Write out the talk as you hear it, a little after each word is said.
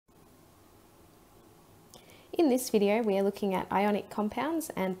In this video, we are looking at ionic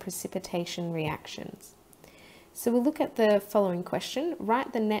compounds and precipitation reactions. So we'll look at the following question.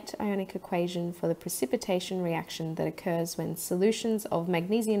 Write the net ionic equation for the precipitation reaction that occurs when solutions of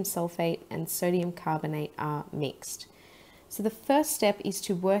magnesium sulfate and sodium carbonate are mixed. So the first step is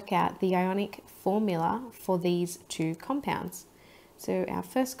to work out the ionic formula for these two compounds. So our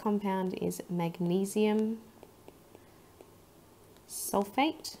first compound is magnesium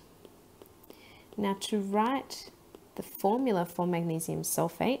sulfate. Now to write the formula for magnesium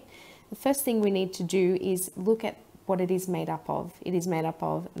sulfate, the first thing we need to do is look at what it is made up of. It is made up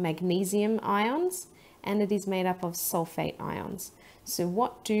of magnesium ions and it is made up of sulfate ions. So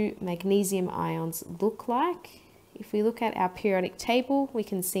what do magnesium ions look like? If we look at our periodic table, we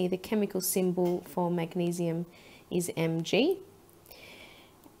can see the chemical symbol for magnesium is Mg.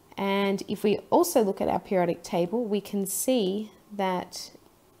 And if we also look at our periodic table, we can see that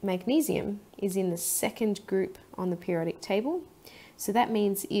magnesium is in the second group on the periodic table. So that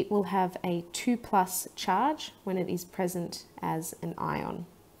means it will have a 2+ charge when it is present as an ion.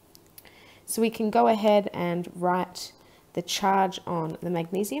 So we can go ahead and write the charge on the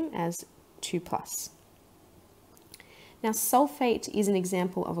magnesium as 2+. Now sulfate is an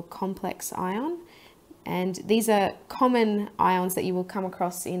example of a complex ion, and these are common ions that you will come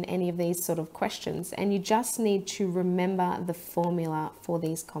across in any of these sort of questions, and you just need to remember the formula for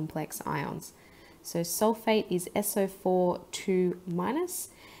these complex ions. So sulfate is SO4 2-,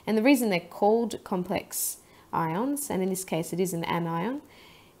 and the reason they're called complex ions, and in this case it is an anion,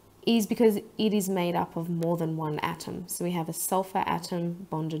 is because it is made up of more than one atom. So we have a sulfur atom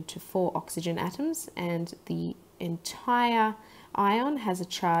bonded to 4 oxygen atoms, and the entire ion has a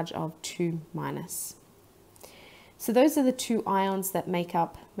charge of 2-. So those are the two ions that make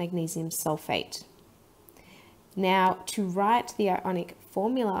up magnesium sulfate. Now, to write the ionic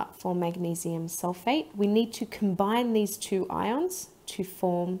formula for magnesium sulfate, we need to combine these two ions to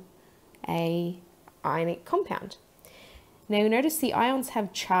form an ionic compound. Now, notice the ions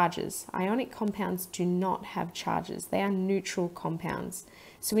have charges. Ionic compounds do not have charges. They are neutral compounds.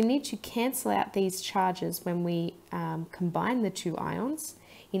 So we need to cancel out these charges when we combine the two ions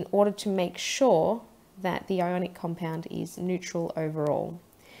in order to make sure that the ionic compound is neutral overall.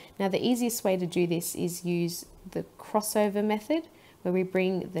 Now the easiest way to do this is use the crossover method, where we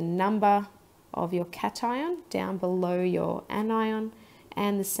bring the number of your cation down below your anion,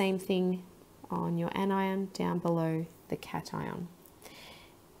 and the same thing on your anion down below the cation.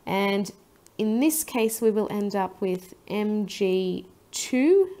 And in this case we will end up with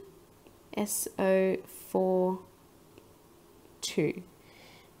Mg2SO4 2.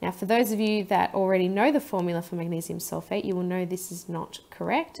 Now, for those of you that already know the formula for magnesium sulfate, you will know this is not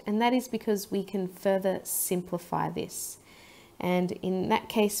correct, and that is because we can further simplify this. And in that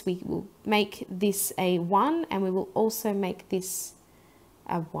case, we will make this a 1, and we will also make this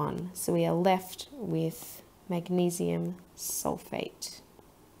a 1. So we are left with magnesium sulfate,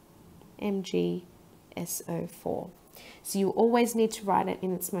 MgSO4. So you always need to write it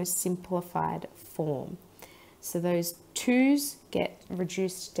in its most simplified form. So those 2's get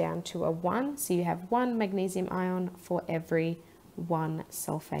reduced down to a 1. So you have 1 magnesium ion for every 1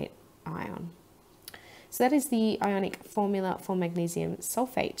 sulfate ion. So that is the ionic formula for magnesium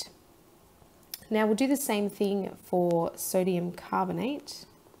sulfate. Now we'll do the same thing for sodium carbonate.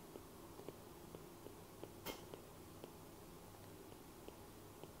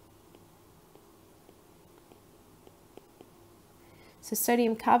 So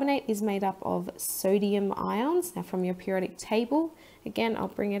sodium carbonate is made up of sodium ions. Now from your periodic table, again, I'll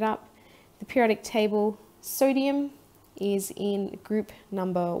bring it up. The periodic table, sodium is in group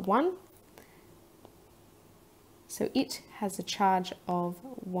number 1. So it has a charge of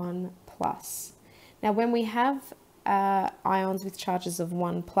 1+. Now when we have ions with charges of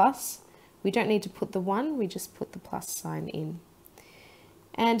 1+, we don't need to put the 1, we just put the plus sign in.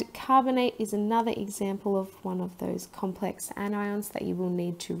 And carbonate is another example of one of those complex anions that you will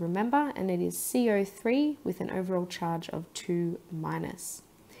need to remember, and it is CO3 with an overall charge of 2-.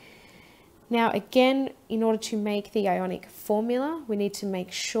 Now again, in order to make the ionic formula, we need to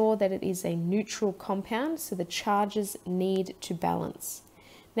make sure that it is a neutral compound, so the charges need to balance.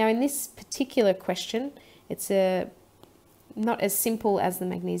 Now in this particular question, it's not as simple as the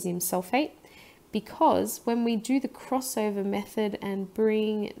magnesium sulfate, because when we do the crossover method and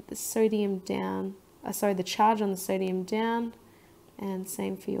bring the sodium down, the charge on the sodium down, and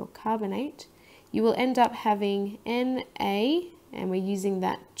same for your carbonate, you will end up having Na, and we're using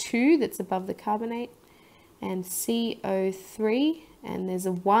that 2 that's above the carbonate, and CO3, and there's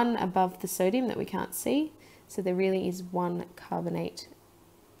a 1 above the sodium that we can't see, so there really is 1 carbonate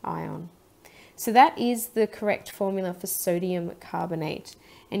ion. So that is the correct formula for sodium carbonate.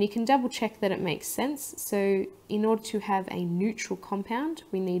 And you can double check that it makes sense. So in order to have a neutral compound,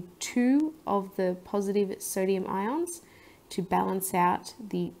 we need 2 of the positive sodium ions to balance out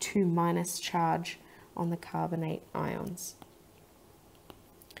the 2- charge on the carbonate ions.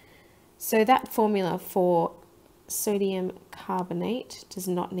 So that formula for sodium carbonate does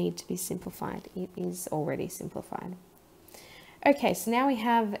not need to be simplified. It is already simplified. Okay, so now we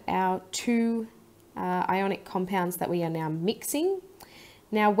have our 2 ionic compounds that we are now mixing.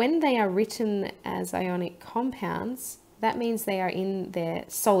 Now, when they are written as ionic compounds, that means they are in their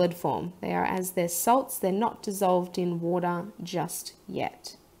solid form. They are as their salts, they're not dissolved in water just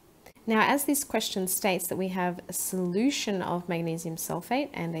yet. Now, as this question states that we have a solution of magnesium sulfate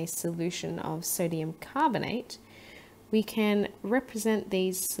and a solution of sodium carbonate, we can represent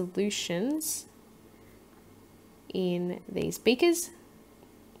these solutions in these beakers.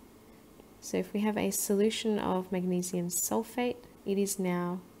 So if we have a solution of magnesium sulfate, it is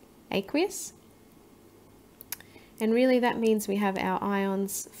now aqueous. And really that means we have our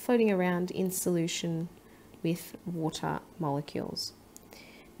ions floating around in solution with water molecules.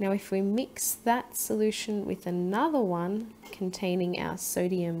 Now if we mix that solution with another one containing our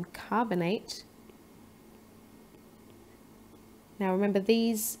sodium carbonate, now remember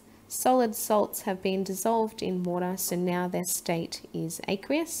these solid salts have been dissolved in water, so now their state is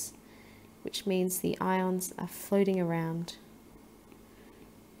aqueous, which means the ions are floating around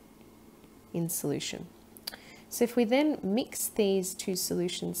in solution. So if we then mix these 2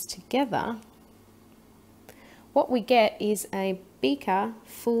 solutions together, what we get is a beaker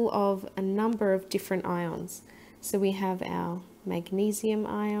full of a number of different ions. So we have our magnesium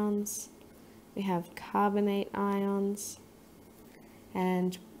ions, we have carbonate ions,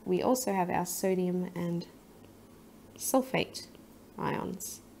 and we also have our sodium and sulfate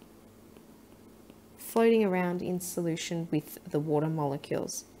ions floating around in solution with the water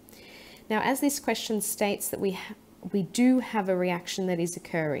molecules. Now, as this question states that we do have a reaction that is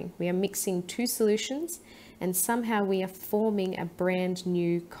occurring. We are mixing 2 solutions and somehow we are forming a brand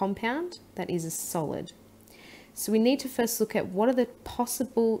new compound that is a solid. So we need to first look at what are the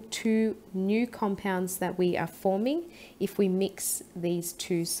possible 2 new compounds that we are forming if we mix these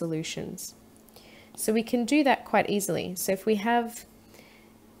 2 solutions. So we can do that quite easily. So if we have,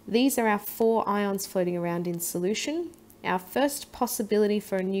 these are our 4 ions floating around in solution. Our first possibility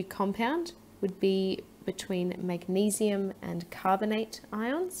for a new compound would be between magnesium and carbonate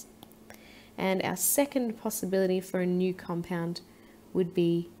ions. And our second possibility for a new compound would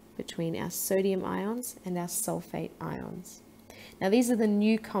be between our sodium ions and our sulfate ions. Now these are the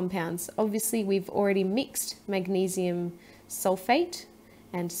new compounds. Obviously we've already mixed magnesium sulfate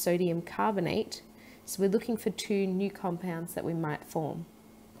and sodium carbonate, so we're looking for 2 new compounds that we might form.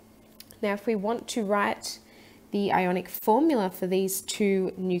 Now if we want to write the ionic formula for these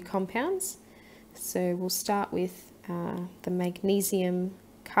 2 new compounds, so we'll start with the magnesium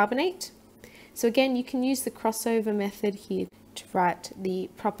carbonate. So again, you can use the crossover method here to write the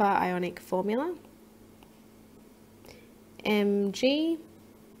proper ionic formula. MgCO3.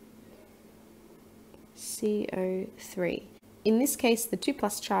 In this case, the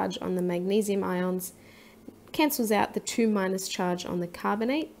 2+ charge on the magnesium ions cancels out the 2- charge on the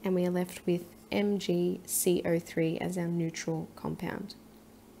carbonate, and we are left with MgCO3 as our neutral compound.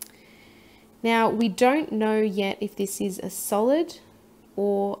 Now, we don't know yet if this is a solid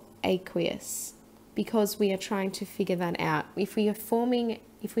or aqueous because we are trying to figure that out. If we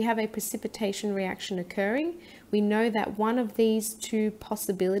have a precipitation reaction occurring, we know that one of these 2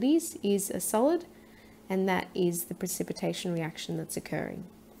 possibilities is a solid, and that is the precipitation reaction that's occurring.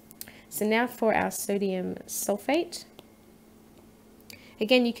 So now for our sodium sulfate.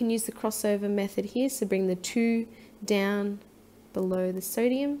 Again, you can use the crossover method here, so bring the 2 down below the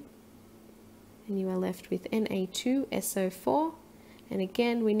sodium, and you are left with Na2SO4. And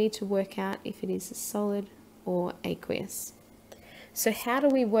again, we need to work out if it is a solid or aqueous. So how do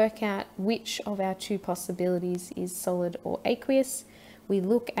we work out which of our 2 possibilities is solid or aqueous? We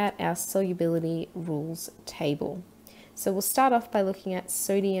look at our solubility rules table. So we'll start off by looking at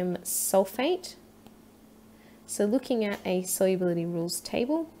sodium sulfate. So looking at a solubility rules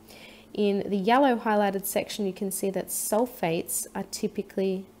table, in the yellow highlighted section you can see that sulfates are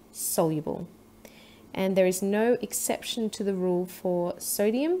typically soluble. And there is no exception to the rule for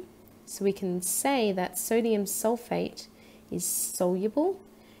sodium. So we can say that sodium sulfate is soluble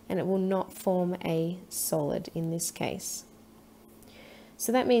and it will not form a solid in this case.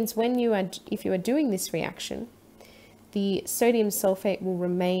 So that means if you are doing this reaction, the sodium sulfate will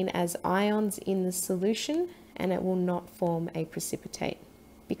remain as ions in the solution and it will not form a precipitate.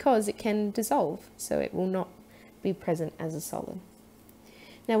 because it can dissolve, so it will not be present as a solid.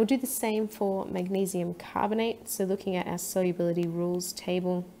 Now we'll do the same for magnesium carbonate. So looking at our solubility rules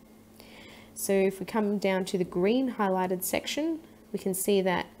table. So if we come down to the green highlighted section, we can see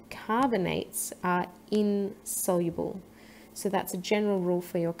that carbonates are insoluble. So that's a general rule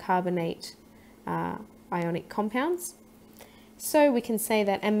for your carbonate ionic compounds. So we can say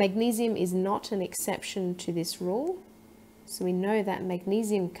that, and magnesium is not an exception to this rule. So we know that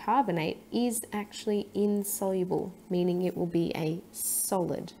magnesium carbonate is actually insoluble, meaning it will be a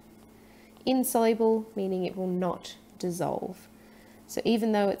solid. Insoluble, meaning it will not dissolve. So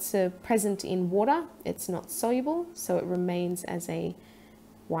even though it's present in water, it's not soluble, so it remains as a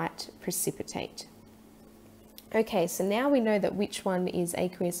white precipitate. Okay, so now we know that which one is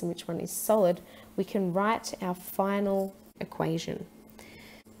aqueous and which one is solid, we can write our final equation.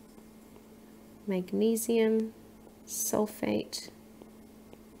 Magnesium sulfate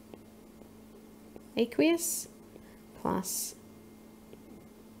aqueous plus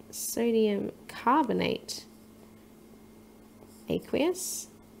sodium carbonate aqueous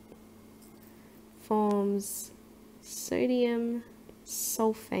forms sodium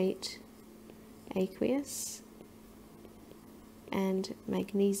sulfate aqueous and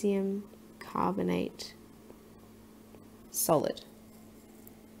magnesium carbonate solid.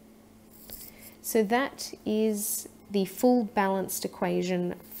 So that is the full balanced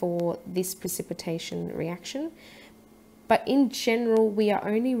equation for this precipitation reaction. But in general, we are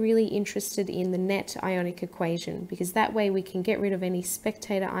only really interested in the net ionic equation, because that way we can get rid of any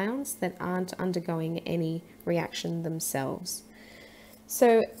spectator ions that aren't undergoing any reaction themselves.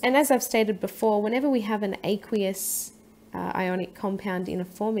 So, and as I've stated before, whenever we have an aqueous ionic compound in a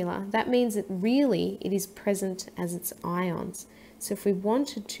formula, that means that really it is present as its ions. So if we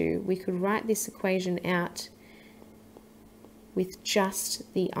wanted to, we could write this equation out with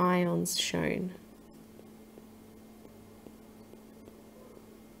just the ions shown.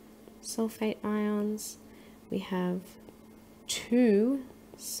 Sulfate ions, we have 2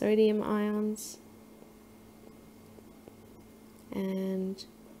 sodium ions and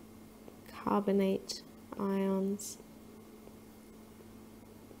carbonate ions.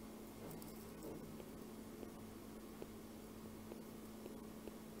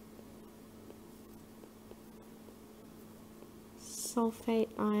 Sulfate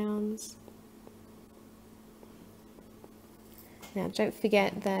ions. Now don't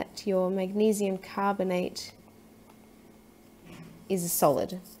forget that your magnesium carbonate is a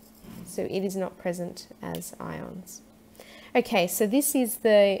solid, so it is not present as ions. Okay, so this is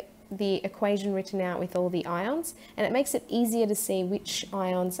the equation written out with all the ions, and it makes it easier to see which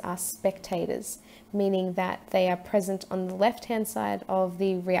ions are spectators, meaning that they are present on the left-hand side of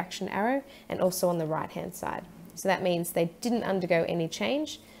the reaction arrow and also on the right-hand side. So that means they didn't undergo any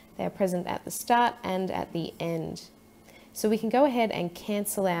change. They are present at the start and at the end. So we can go ahead and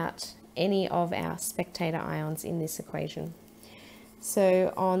cancel out any of our spectator ions in this equation.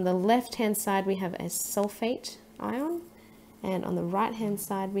 So on the left-hand side, we have a sulfate ion, and on the right-hand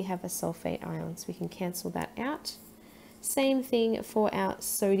side, we have a sulfate ion. So we can cancel that out. Same thing for our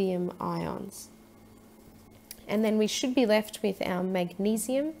sodium ions. And then we should be left with our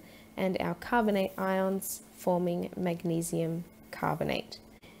magnesium and our carbonate ions forming magnesium carbonate.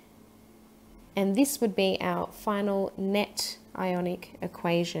 And this would be our final net ionic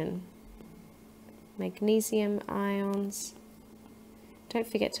equation. Magnesium ions. Don't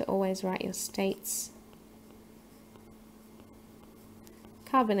forget to always write your states.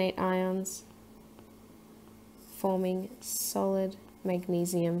 Carbonate ions forming solid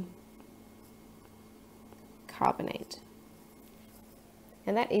magnesium carbonate.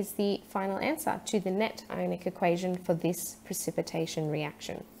 And that is the final answer to the net ionic equation for this precipitation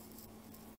reaction.